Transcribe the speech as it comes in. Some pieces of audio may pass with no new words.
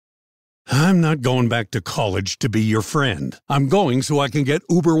I'm not going back to college to be your friend. I'm going so I can get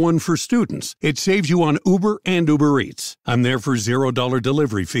Uber One for students. It saves you on Uber and Uber Eats. I'm there for $0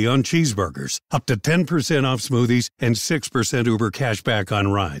 delivery fee on cheeseburgers, up to 10% off smoothies, and 6% Uber cash back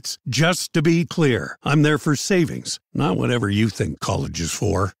on rides. Just to be clear, I'm there for savings, not whatever you think college is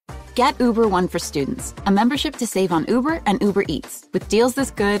for. Get Uber One for students, a membership to save on Uber and Uber Eats. With deals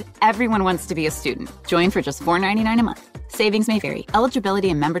this good, everyone wants to be a student. Join for just $4.99 a month. Savings may vary. Eligibility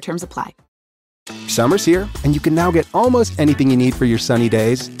and member terms apply. Summer's here, and you can now get almost anything you need for your sunny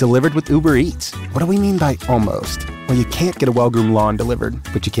days delivered with Uber Eats. What do we mean by almost? Well, you can't get a well-groomed lawn delivered,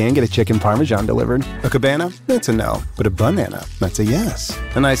 but you can get a chicken parmesan delivered. A cabana? That's a no. But a banana? That's a yes.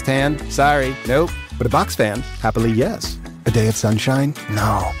 A nice tan? Sorry, nope. But a box fan? Happily, yes. A day of sunshine?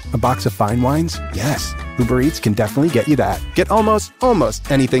 No. A box of fine wines? Yes. Uber Eats can definitely get you that. Get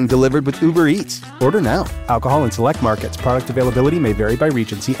almost anything delivered with Uber Eats. Order now. Alcohol in select markets. Product availability may vary by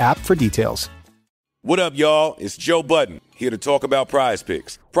region. See app for details. What up, y'all? It's Joe Budden, here to talk about Prize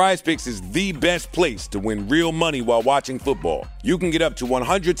Picks. Prize Picks is the best place to win real money while watching football. You can get up to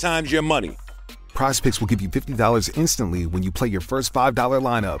 100 times your money. Prize Picks will give you $50 instantly when you play your first $5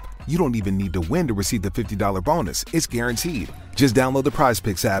 lineup. You don't even need to win to receive the $50 bonus. It's guaranteed. Just download the Prize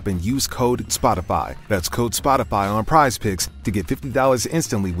Picks app and use code SPOTIFY. That's code SPOTIFY on Prize Picks to get $50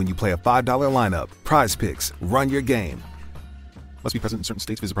 instantly when you play a $5 lineup. Prize Picks. Run your game. Must be present in certain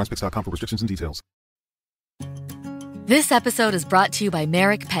states. Visit prizepicks.com for restrictions and details. This episode is brought to you by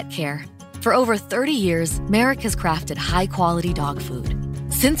Merrick Pet Care. For over 30 years, Merrick has crafted high-quality dog food.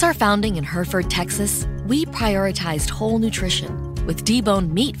 Since our founding in Hereford, Texas, we prioritized whole nutrition, with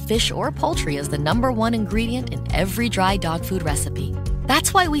deboned meat, fish, or poultry as the #1 ingredient in every dry dog food recipe.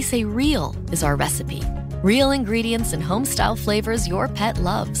 That's why we say real is our recipe. Real ingredients and home-style flavors your pet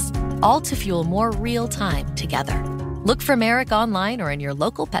loves, all to fuel more real time together. Look for Merrick online or in your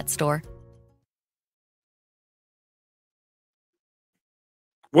local pet store.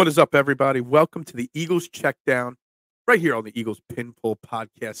 What is up, everybody? Welcome to the Eagles Checkdown, right here on the Eagles Pinpool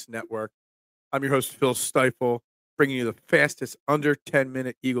Podcast Network. I'm your host, Phil Stiefel, bringing you the fastest under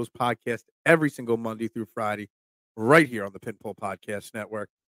 10-minute Eagles podcast every single Monday through Friday, right here on the Pinpool Podcast Network.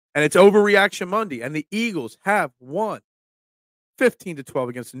 And it's Overreaction Monday, and the Eagles have won 15-12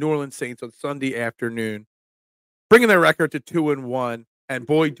 against the New Orleans Saints on Sunday afternoon, bringing their record to 2-1. And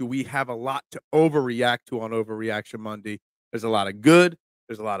boy, do we have a lot to overreact to on Overreaction Monday. There's a lot of good,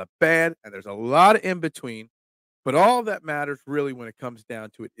 there's a lot of bad, and there's a lot of in between. But all that matters really when it comes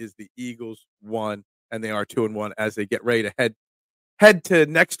down to it is the Eagles won, and they are 2-1 as they get ready to head to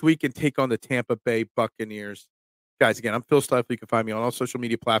next week and take on the Tampa Bay Buccaneers. Guys, again, I'm Phil Stiefel. You can find me on all social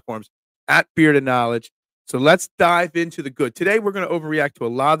media platforms at Bearded Knowledge. So let's dive into the good. Today, we're going to overreact to a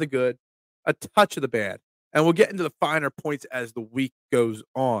lot of the good, a touch of the bad, and we'll get into the finer points as the week goes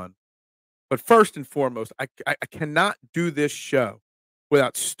on. But first and foremost, I cannot do this show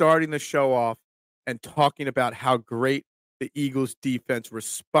without starting the show off and talking about how great the Eagles defense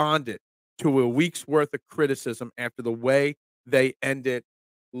responded to a week's worth of criticism after the way they ended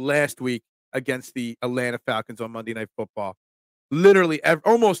last week against the Atlanta Falcons on Monday Night Football. Literally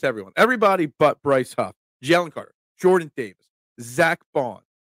almost everyone, everybody but Bryce Huff, Jalen Carter, Jordan Davis, Zach Bond,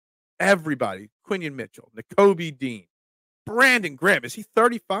 everybody, Quinion Mitchell, Nakobe Dean, Brandon Graham. Is he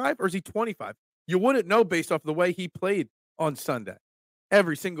 35 or is he 25? You wouldn't know based off of the way he played on Sunday.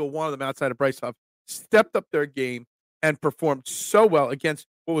 Every single one of them outside of Bryce Huff stepped up their game and performed so well against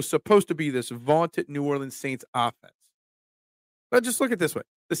what was supposed to be this vaunted New Orleans Saints offense. But just look at it this way.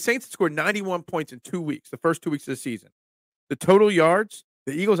 The Saints scored 91 points in 2 weeks, the first 2 weeks of the season. The total yards,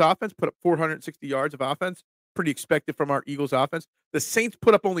 the Eagles offense put up 460 yards of offense, pretty expected from our Eagles offense. The Saints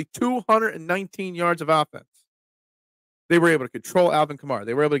put up only 219 yards of offense. They were able to control Alvin Kamara.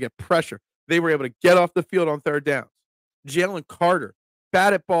 They were able to get pressure. They were able to get off the field on third downs. Jalen Carter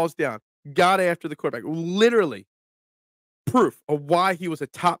batted balls down, got after the quarterback. Literally proof of why he was a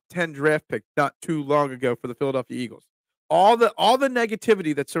top 10 draft pick not too long ago for the Philadelphia Eagles. All the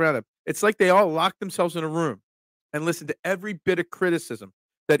negativity that surrounded him, it's like they all locked themselves in a room and listened to every bit of criticism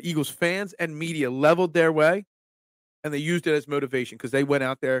that Eagles fans and media leveled their way, and they used it as motivation because they went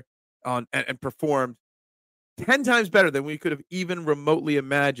out there and performed 10 times better than we could have even remotely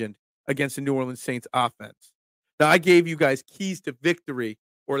imagined against the New Orleans Saints offense. Now, I gave you guys keys to victory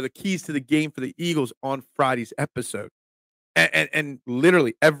or the keys to the game for the Eagles on Friday's episode. And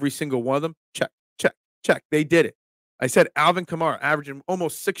literally every single one of them, check, check, check. They did it. I said Alvin Kamara averaging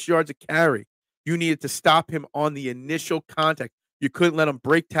almost 6 yards a carry. You needed to stop him on the initial contact. You couldn't let him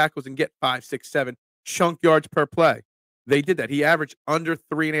break tackles and get 5, 6, 7 chunk yards per play. They did that. He averaged under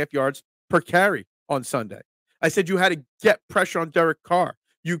 3.5 yards per carry on Sunday. I said you had to get pressure on Derek Carr.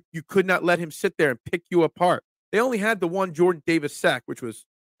 You could not let him sit there and pick you apart. They only had the one Jordan Davis sack, which was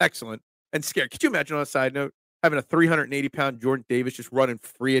excellent and scary. Could you imagine, on a side note, having a 380-pound Jordan Davis just running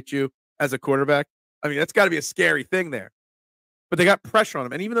free at you as a quarterback? I mean, that's got to be a scary thing there. But they got pressure on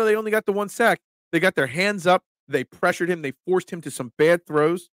him. And even though they only got the one sack, they got their hands up. They pressured him. They forced him to some bad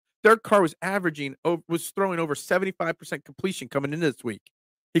throws. Derek Carr was throwing over 75% completion coming into this week.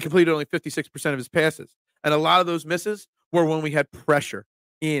 He completed only 56% of his passes. And a lot of those misses were when we had pressure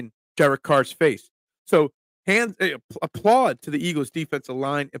in Derek Carr's face. So applaud to the Eagles defensive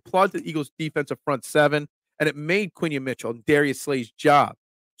line, applaud to the Eagles defensive front seven, and it made Quinion Mitchell and Darius Slay's job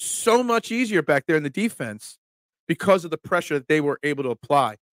so much easier back there in the defense because of the pressure that they were able to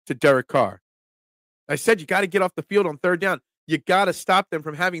apply to Derek Carr. I said you got to get off the field on third down. You got to stop them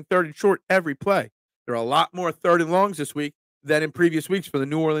from having third and short every play. There are a lot more third and longs this week than in previous weeks for the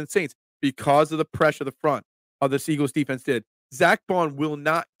New Orleans Saints because of the pressure the front of this Eagles defense did. Zach Bond will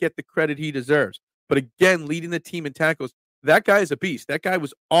not get the credit he deserves. But again, leading the team in tackles, that guy is a beast. That guy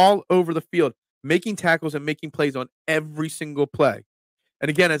was all over the field, making tackles and making plays on every single play. And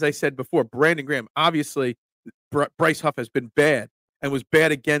again, as I said before, Brandon Graham, obviously, Bryce Huff has been bad and was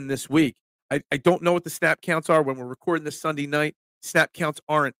bad again this week. I don't know what the snap counts are when we're recording this Sunday night. Snap counts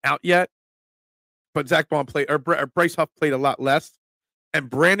aren't out yet. But Zach Bond played, or Bryce Huff played a lot less. And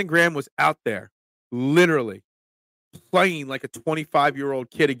Brandon Graham was out there, literally playing like a 25-year-old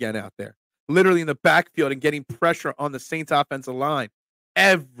kid again out there, literally in the backfield and getting pressure on the Saints offensive line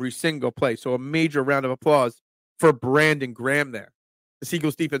every single play. So a major round of applause for Brandon Graham there. The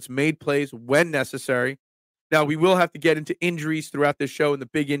Eagles defense made plays when necessary. Now, we will have to get into injuries throughout this show, and the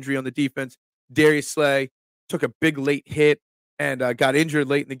big injury on the defense, Darius Slay took a big late hit and got injured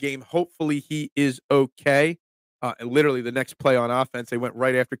late in the game. Hopefully he is okay. And literally the next play on offense, they went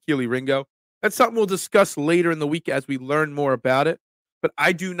right after Keely Ringo. That's something we'll discuss later in the week as we learn more about it. But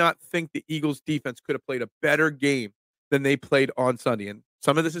I do not think the Eagles defense could have played a better game than they played on Sunday. And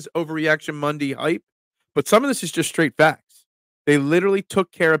some of this is overreaction Monday hype, but some of this is just straight facts. They literally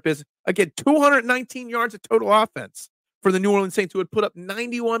took care of business. Again, 219 yards of total offense for the New Orleans Saints, who had put up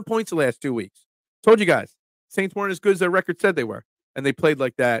 91 points the last 2 weeks. Told you guys, Saints weren't as good as their record said they were, and they played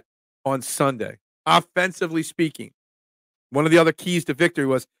like that on Sunday. Offensively speaking, one of the other keys to victory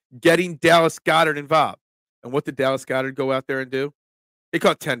was getting Dallas Goedert involved. And what did Dallas Goedert go out there and do? He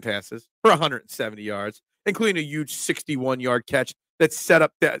caught 10 passes for 170 yards, including a huge 61-yard catch that set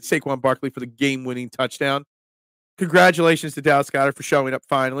up Saquon Barkley for the game-winning touchdown. Congratulations to Dallas Goedert for showing up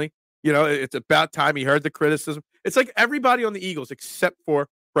finally. You know, it's about time he heard the criticism. It's like everybody on the Eagles, except for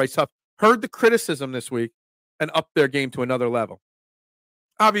Bryce Huff, heard the criticism this week and upped their game to another level.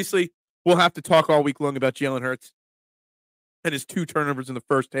 Obviously, we'll have to talk all week long about Jalen Hurts and his 2 turnovers in the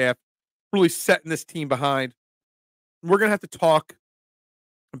first half, really setting this team behind. We're going to have to talk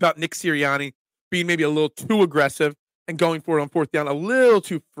about Nick Sirianni being maybe a little too aggressive and going for it on fourth down a little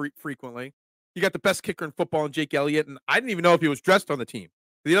too frequently. You got the best kicker in football in Jake Elliott, and I didn't even know if he was dressed on the team.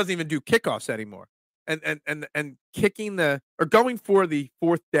 He doesn't even do kickoffs anymore. And kicking going for the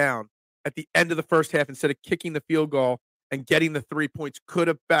fourth down at the end of the first half instead of kicking the field goal and getting the 3 points could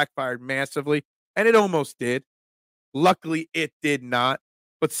have backfired massively, and it almost did. Luckily, it did not.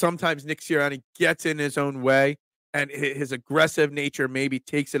 But sometimes Nick Sirianni gets in his own way, and his aggressive nature maybe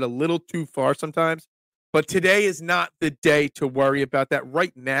takes it a little too far sometimes. But today is not the day to worry about that.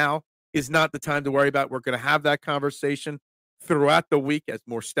 Right now is not the time to worry about. We're going to have that conversation throughout the week as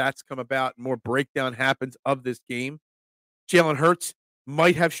more stats come about, more breakdown happens of this game. Jalen Hurts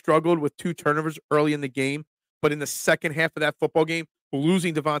might have struggled with 2 turnovers early in the game, but in the second half of that football game,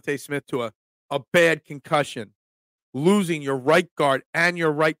 losing Devontae Smith to a bad concussion, losing your right guard and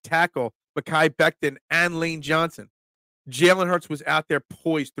your right tackle, Mekhi Becton and Lane Johnson. Jalen Hurts was out there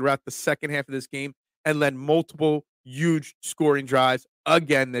poised throughout the second half of this game and led multiple huge scoring drives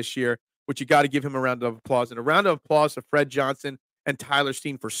again this year, which you got to give him a round of applause. And a round of applause to Fred Johnson and Tyler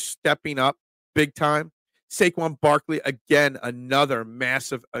Steen for stepping up big time. Saquon Barkley, again, another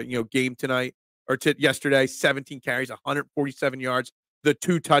massive game tonight or yesterday, 17 carries, 147 yards, the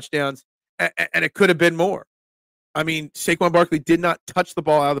 2 touchdowns, and it could have been more. I mean, Saquon Barkley did not touch the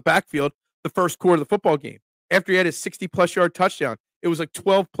ball out of the backfield the first quarter of the football game. After he had his 60-plus yard touchdown, it was like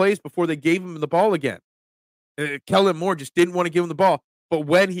 12 plays before they gave him the ball again. Kellen Moore just didn't want to give him the ball. But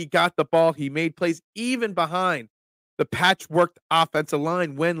when he got the ball, he made plays even behind the patchworked offensive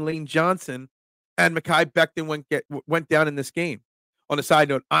line when Lane Johnson and Mekhi Becton went down in this game. On a side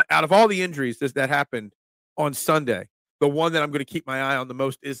note, out of all the injuries that happened on Sunday, the one that I'm going to keep my eye on the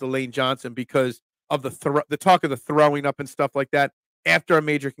most is the Lane Johnson because of the talk of the throwing up and stuff like that. After a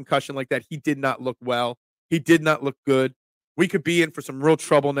major concussion like that, he did not look well. He did not look good. we could be in for some real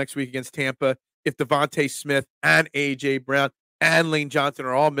trouble next week against Tampa if Devontae Smith and A.J. Brown and Lane Johnson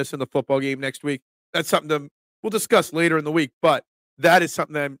are all missing the football game next week. That's something we'll discuss later in the week, but that is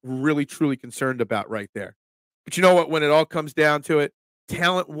something that I'm really, truly concerned about right there. But you know what? When it all comes down to it,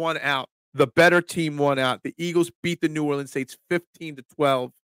 talent won out. The better team won out. The Eagles beat the New Orleans Saints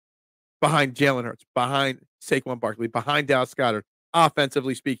 15-12 behind Jalen Hurts, behind Saquon Barkley, behind Dallas Goedert,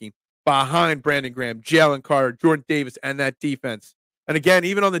 offensively speaking, behind Brandon Graham, Jalen Carter, Jordan Davis, and that defense. And again,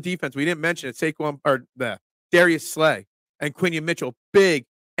 even on the defense, we didn't mention it, Darius Slay and Quinion Mitchell, big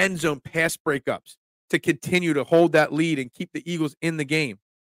end zone pass breakups to continue to hold that lead and keep the Eagles in the game.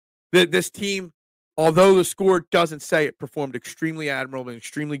 This team, although the score doesn't say it, performed extremely admirable and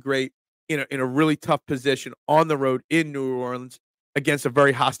extremely great in a really tough position on the road in New Orleans against a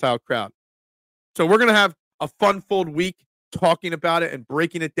very hostile crowd. So we're going to have a fun-filled week talking about it and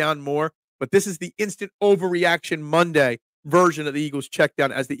breaking it down more. But this is the instant overreaction Monday version of the Eagles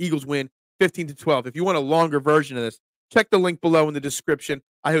Checkdown as the Eagles win 15-12. If you want a longer version of this, check the link below in the description.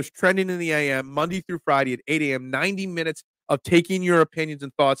 I host Trending in the AM Monday through Friday at 8 a.m., 90 minutes of taking your opinions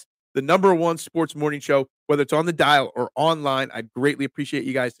and thoughts. The #1 sports morning show, whether it's on the dial or online. I'd greatly appreciate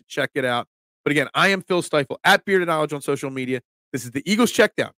you guys to check it out. But again, I am Phil Stifle at Bearded Knowledge on social media. This is the Eagles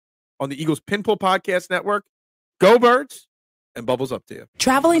Checkdown on the Eagles Pinpool Podcast Network. Go Birds, and bubbles up to you.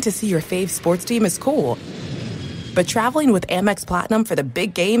 Traveling to see your fave sports team is cool, but traveling with Amex Platinum for the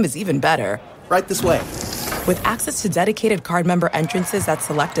big game is even better. Right this way. With access to dedicated card member entrances at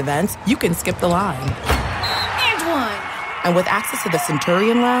select events, you can skip the line. And with access to the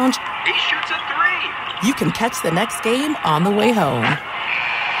Centurion Lounge, he shoots a three. You can catch the next game on the way home.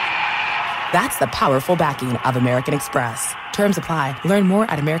 That's the powerful backing of American Express. Terms apply. Learn more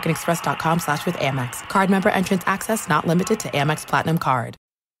at americanexpress.com/withAmex. Card member entrance access not limited to Amex Platinum Card.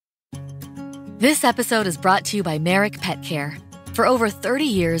 This episode is brought to you by Merrick Pet Care. For over 30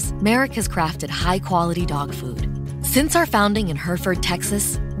 years, Merrick has crafted high-quality dog food. Since our founding in Hereford,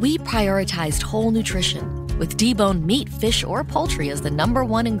 Texas, we prioritized whole nutrition, with deboned meat, fish, or poultry as the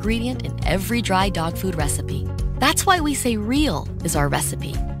 #1 ingredient in every dry dog food recipe. That's why we say real is our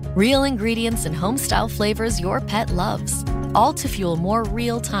recipe. Real ingredients and home-style flavors your pet loves, all to fuel more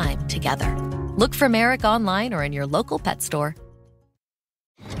real time together. Look for Merrick online or in your local pet store.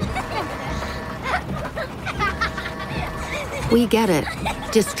 We get it.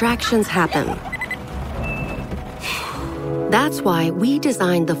 Distractions happen. That's why we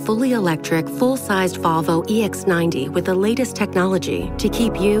designed the fully electric, full-sized Volvo EX90 with the latest technology to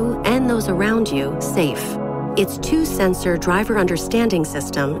keep you and those around you safe. Its 2-sensor driver understanding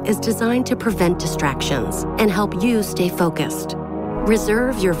system is designed to prevent distractions and help you stay focused.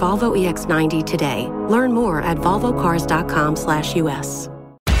 Reserve your Volvo EX90 today. Learn more at volvocars.com/US.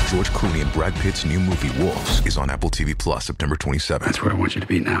 George Clooney and Brad Pitt's new movie, Wolves, is on Apple TV Plus September 27th. That's where I want you to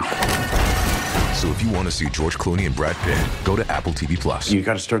be now. So if you want to see George Clooney and Brad Pitt, go to Apple TV Plus. You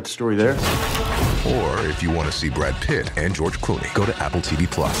got to start the story there. Or if you want to see Brad Pitt and George Clooney, go to Apple TV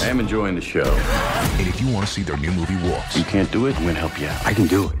Plus. I am enjoying the show. And if you want to see their new movie, Wolves. You can't do it, I'm going to help you out. I can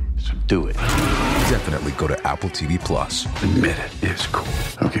do it. So do it. Definitely go to Apple TV Plus. Admit it, it's cool.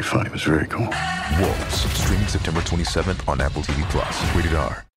 Okay, fine, it was very cool. Wolves, streaming September 27th on Apple TV Plus. Rated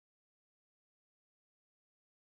R.